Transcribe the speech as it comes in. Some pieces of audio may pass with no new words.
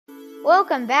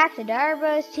Welcome back to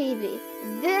Dario's TV.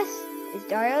 This is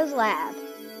Dario's Lab.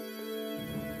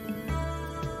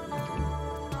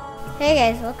 Hey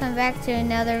guys, welcome back to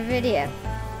another video.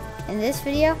 In this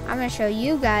video, I'm going to show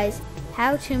you guys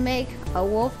how to make a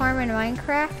wool farm in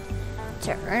Minecraft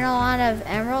to earn a lot of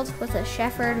emeralds with a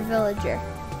shepherd villager.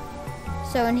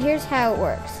 So, and here's how it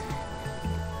works.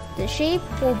 The sheep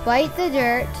will bite the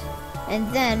dirt,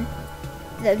 and then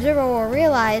the observer will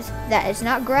realize that it's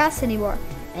not grass anymore.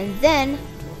 And then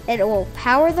it will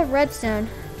power the redstone,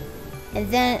 and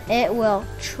then it will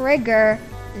trigger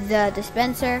the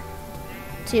dispenser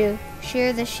to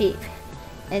shear the sheep.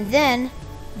 And then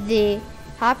the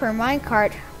hopper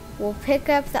minecart will pick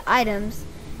up the items,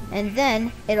 and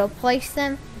then it'll place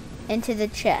them into the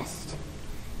chest.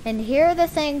 And here are the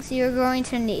things you're going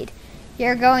to need.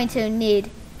 You're going to need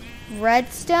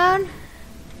redstone,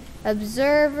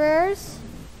 observers,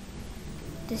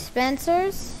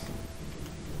 dispensers,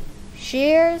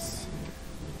 shears,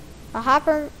 a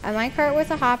minecart with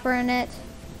a hopper in it,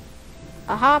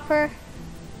 a hopper,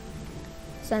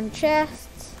 some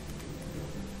chests,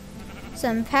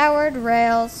 some powered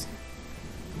rails,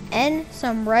 and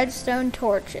some redstone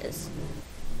torches.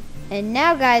 And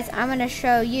now guys, I'm going to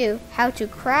show you how to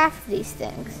craft these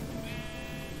things.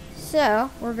 So,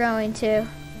 we're going to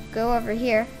go over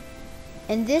here,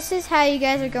 and this is how you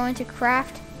guys are going to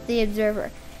craft the observer.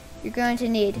 You're going to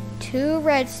need 2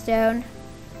 redstone,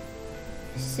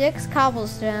 6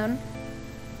 cobblestone,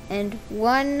 and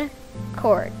 1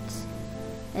 quartz.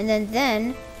 And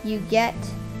then you get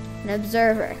an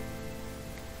observer.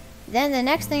 Then the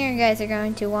next thing you guys are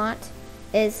going to want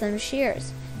is some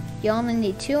shears. You only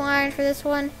need 2 iron for this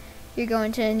one. You're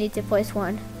going to need to place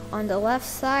one on the left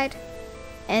side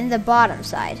and the bottom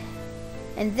side.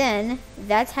 And then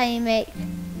that's how you make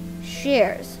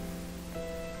shears.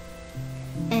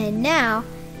 And now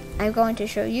I'm going to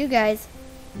show you guys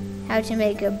how to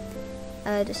make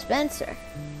a dispenser.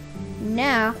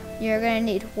 Now you're going to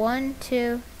need 1,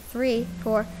 2, 3,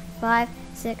 4, 5,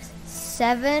 6,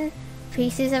 7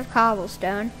 pieces of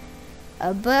cobblestone,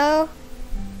 a bow,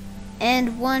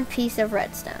 and 1 piece of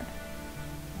redstone.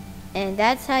 And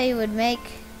that's how you would make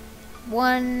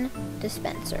one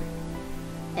dispenser.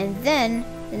 And then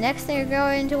the next thing you're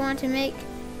going to want to make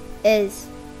is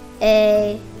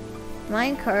a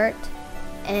minecart,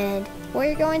 and what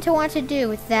you're going to want to do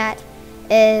with that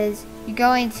is you're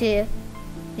going to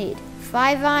need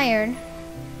 5 iron,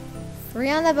 3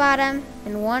 on the bottom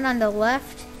and 1 on the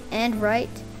left and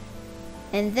right,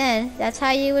 and then that's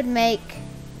how you would make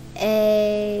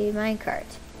a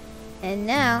minecart. And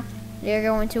now you're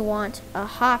going to want a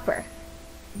hopper.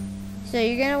 So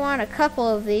you're going to want a couple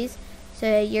of these.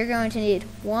 So you're going to need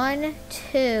 1,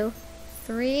 2,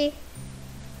 3,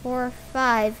 4,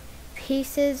 5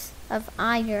 pieces of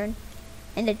iron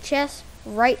and a chest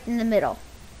right in the middle.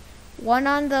 1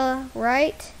 on the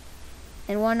right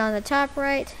and 1 on the top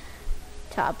right,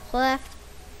 top left,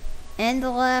 and the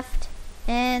left,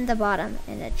 and the bottom,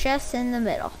 and a chest in the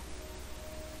middle.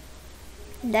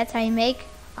 And that's how you make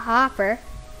a hopper.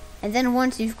 And then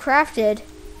once you've crafted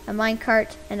a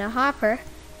minecart and a hopper,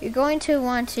 you're going to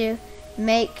want to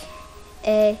make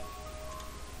a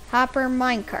hopper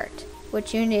minecart,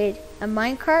 which you need a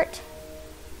minecart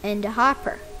and a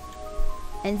hopper.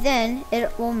 And then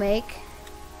it will make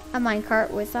a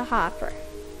minecart with a hopper.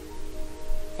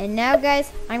 And now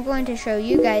guys, I'm going to show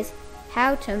you guys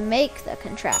how to make the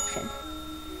contraption.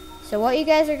 So what you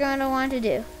guys are going to want to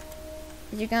do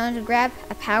is you're going to grab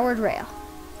a powered rail.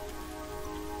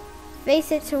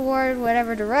 Face it toward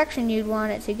whatever direction you'd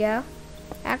want it to go.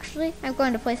 Actually, I'm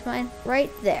going to place mine right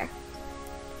there.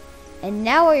 And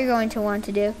now what you're going to want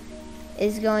to do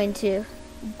is going to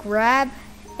grab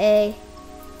a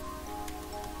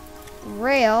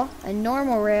rail, a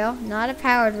normal rail, not a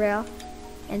powered rail,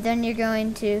 and then you're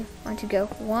going to want to go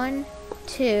 1,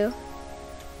 2,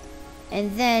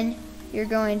 and then you're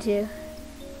going to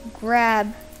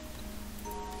grab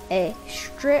a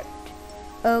stripped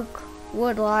oak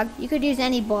wood log. You could use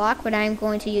any block, but I'm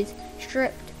going to use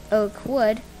stripped oak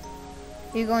wood.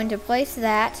 You're going to place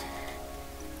that,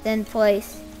 then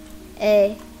place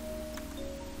a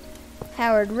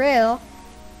powered rail,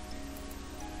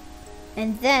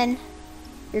 and then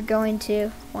you're going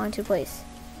to want to place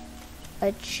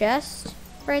a chest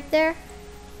right there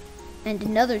and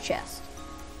another chest.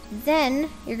 Then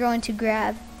you're going to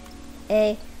grab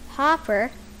a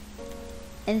hopper,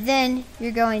 and then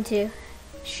you're going to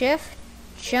shift,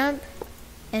 jump,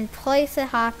 and place a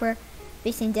hopper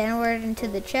facing downward into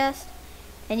the chest.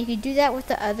 And you can do that with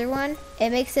the other one. It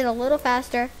makes it a little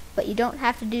faster, but you don't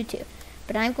have to do 2.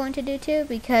 But I'm going to do 2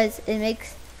 because it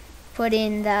makes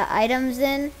putting the items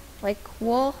in like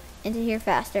wool into here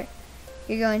faster,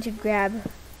 you're going to grab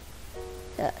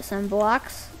some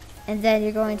blocks, and then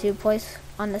you're going to place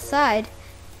on the side,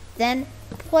 then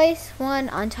place one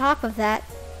on top of that,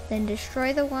 then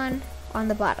destroy the one on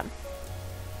the bottom.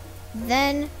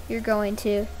 Then you're going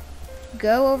to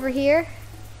go over here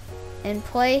and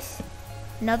place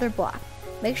another block.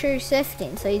 Make sure you're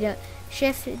shifting so you don't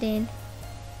shifting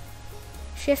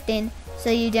so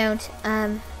you don't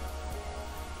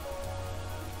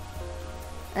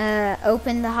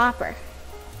open the hopper.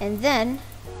 And then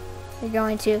you're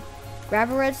going to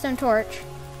grab a redstone torch,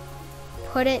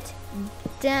 put it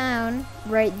down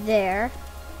right there,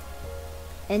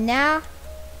 and now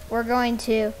we're going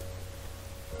to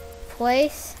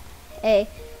place a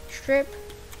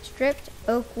stripped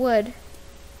oak wood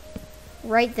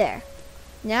right there.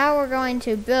 Now we're going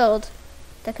to build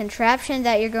the contraption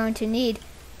that you're going to need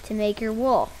to make your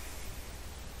wool.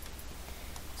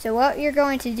 So what you're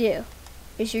going to do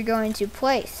is you're going to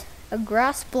place a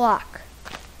grass block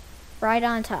right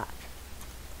on top.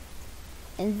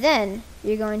 And then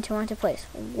you're going to want to place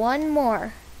one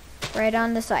more right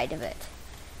on the side of it.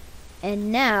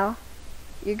 And now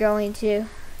you're going to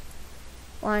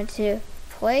want to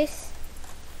place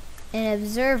an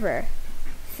observer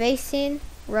facing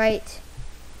right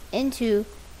into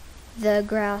the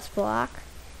grass block.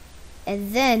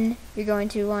 And then you're going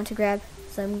to want to grab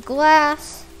some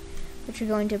glass, which you're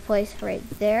going to place right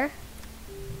there.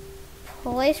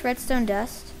 Place redstone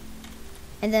dust,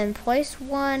 and then place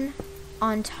one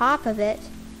on top of it,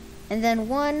 and then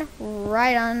one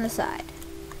right on the side.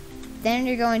 Then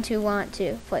you're going to want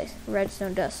to place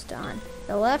redstone dust on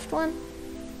the left one,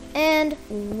 and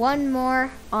one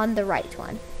more on the right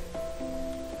one.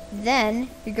 Then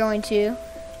you're going to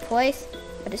place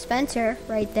a dispenser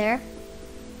right there.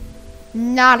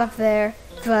 Not up there,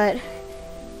 but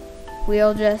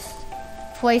we'll just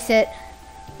place it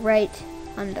right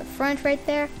on the front right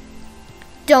there.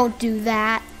 Don't do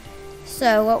that.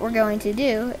 So what we're going to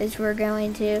do is we're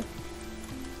going to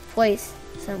place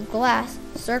some glass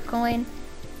circling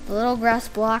the little grass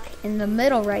block in the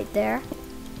middle right there.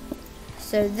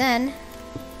 So then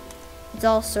it's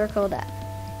all circled up.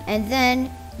 And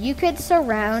then you could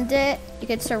surround it. You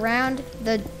could surround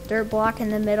the dirt block in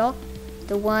the middle,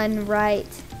 the one right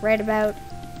about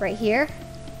right here,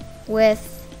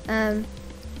 with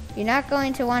you're not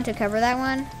going to want to cover that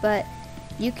one, but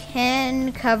you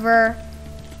can cover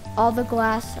all the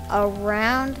glass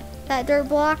around that dirt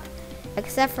block,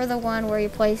 except for the one where you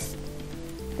place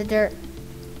the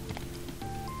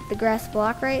grass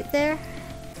block right there.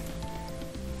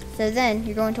 So then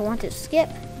you're going to want to skip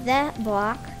that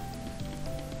block,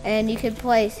 and you could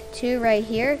place two right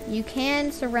here. You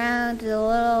can surround the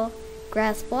little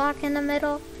grass block in the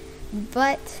middle,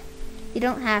 but you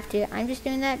don't have to. I'm just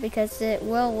doing that because it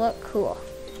will look cool.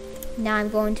 Now I'm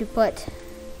going to put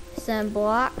some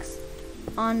blocks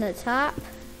on the top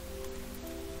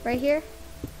right here.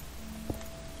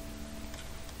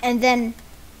 And then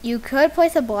you could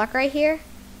place a block right here,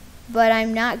 but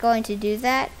I'm not going to do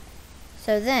that.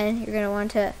 So then you're going to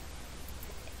want to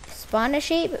spawn a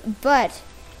sheep, but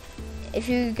if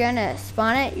you're going to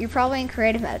spawn it, you're probably in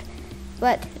creative mode.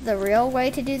 But the real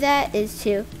way to do that is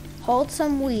to hold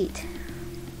some wheat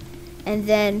and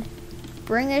then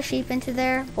bring a sheep into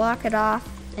there, block it off,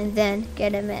 and then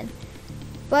get him in.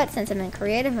 But since I'm in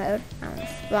creative mode, I'm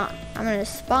gonna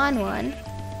spawn one.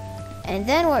 And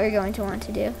then what you're going to want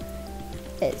to do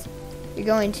is you're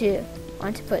going to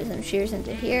want to put some shears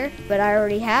into here, but I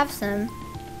already have some.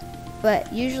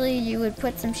 But usually you would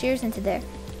put some shears into there.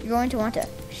 You're going to want to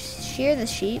shear the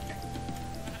sheep,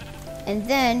 and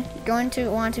then you're going to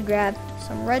want to grab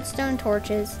some redstone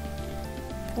torches,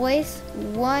 place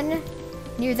one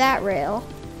near that rail,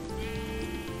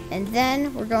 and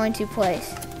then we're going to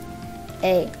place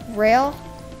a rail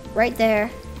right there,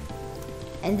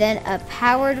 and then a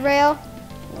powered rail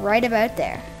right about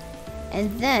there.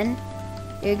 And then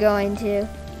you're going to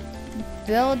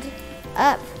build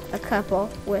up a couple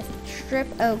with strip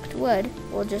oaked wood,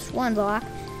 well, just one block,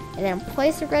 and then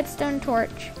place a redstone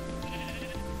torch.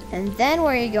 And then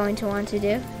what you're going to want to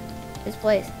do is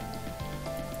place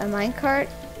a minecart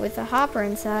with a hopper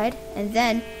inside, and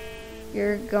then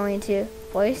you're going to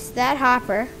place that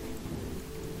hopper,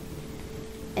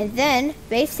 and then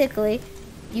basically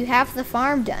you have the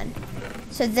farm done.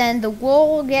 So then the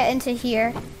wool will get into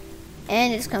here,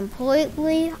 and it's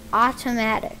completely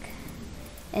automatic.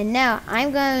 And now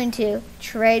I'm going to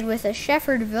trade with a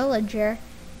shepherd villager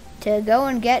to go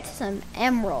and get some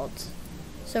emeralds.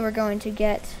 So we're going to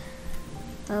get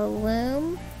a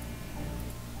loom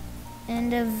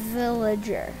and a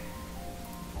villager.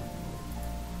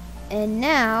 And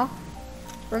now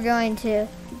we're going to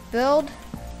build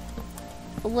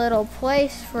a little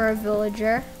place for a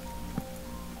villager.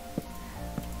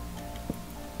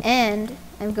 And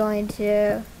I'm going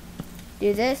to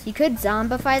do this. You could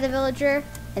zombify the villager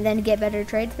and then get better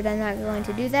trades, but I'm not going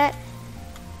to do that.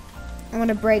 I'm going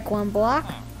to break one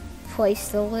block, place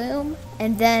the loom,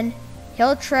 and then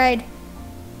he'll trade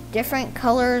different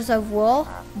colors of wool,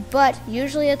 but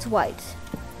usually it's white.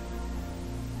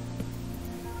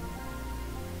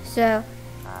 So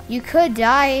you could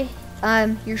dye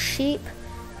your sheep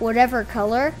whatever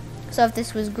color. So if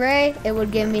this was gray, it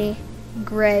would give me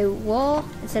gray wool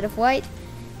instead of white.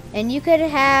 And you could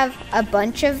have a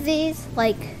bunch of these,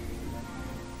 like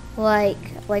a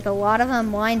lot of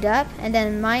them lined up, and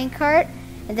then minecart,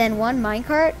 and then one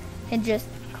minecart can just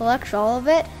collect all of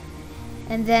it,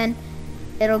 and then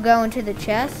it'll go into the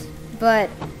chest. But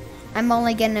I'm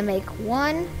only gonna make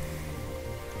one.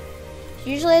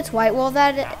 Usually it's white wool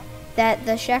that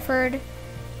the shepherd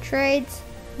trades,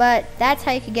 but that's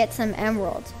how you could get some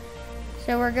emeralds.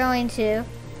 So we're going to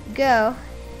go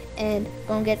and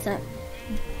get some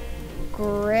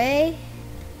gray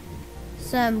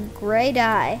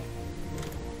dye,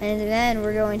 and then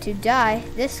we're going to dye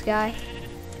this guy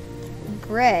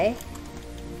gray.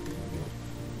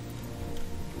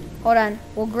 Hold on,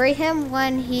 we'll gray him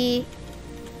when he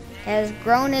has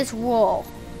grown his wool,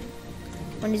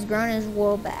 when he's grown his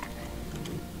wool back.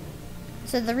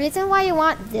 So the reason why you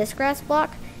want this grass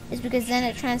block is because then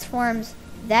it transforms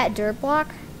that dirt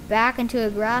block back into a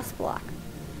grass block.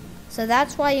 So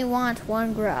that's why you want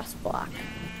one grass block.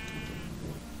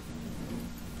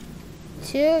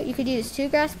 You could use 2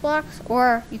 grass blocks,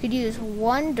 or you could use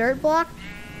 1 dirt block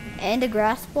and a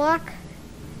grass block,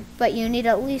 but you need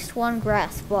at least 1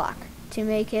 grass block to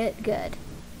make it good.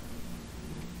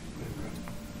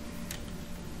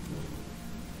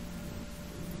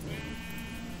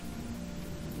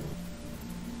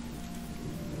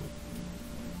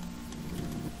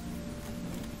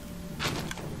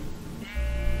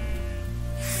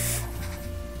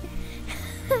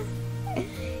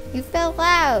 You fell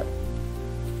out.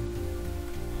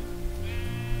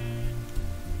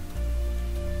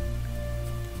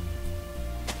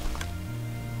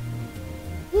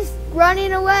 He's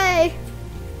running away.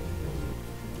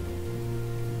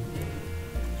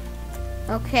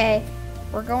 Okay,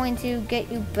 we're going to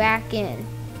get you back in.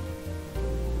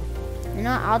 You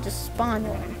know what, I'll just spawn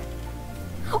one.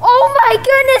 Oh my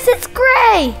goodness, it's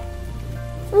gray!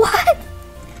 What?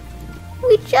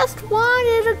 We just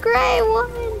wanted a gray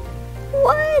one.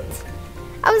 What?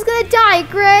 I was gonna die,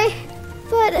 gray.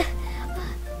 But,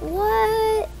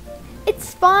 what? It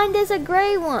spawned as a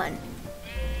gray one.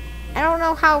 I don't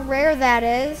know how rare that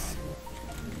is.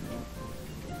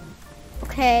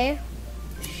 Okay,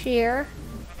 shear.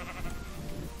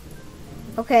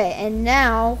 Okay, and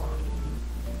now,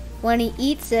 when he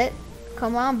eats it,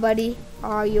 come on, buddy.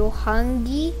 Are you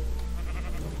hungry?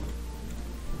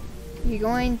 You're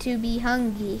going to be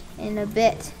hungry in a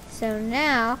bit. So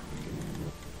now,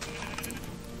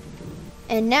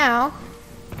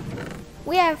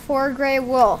 we have 4 gray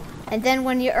wool. And then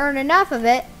when you earn enough of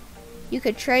it, you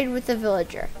could trade with the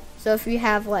villager. So if you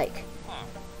have like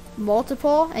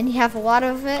multiple and you have a lot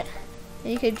of it,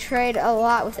 you could trade a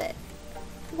lot with it.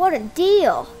 What a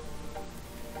deal!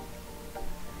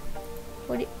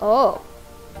 Oh,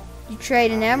 you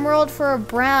trade an emerald for a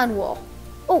brown wool.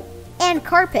 Oh, and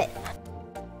carpet.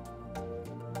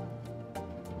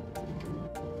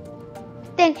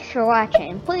 Thanks for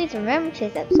watching. Please remember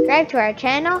to subscribe to our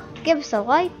channel, give us a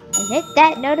like, and hit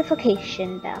that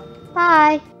notification bell.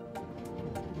 Bye!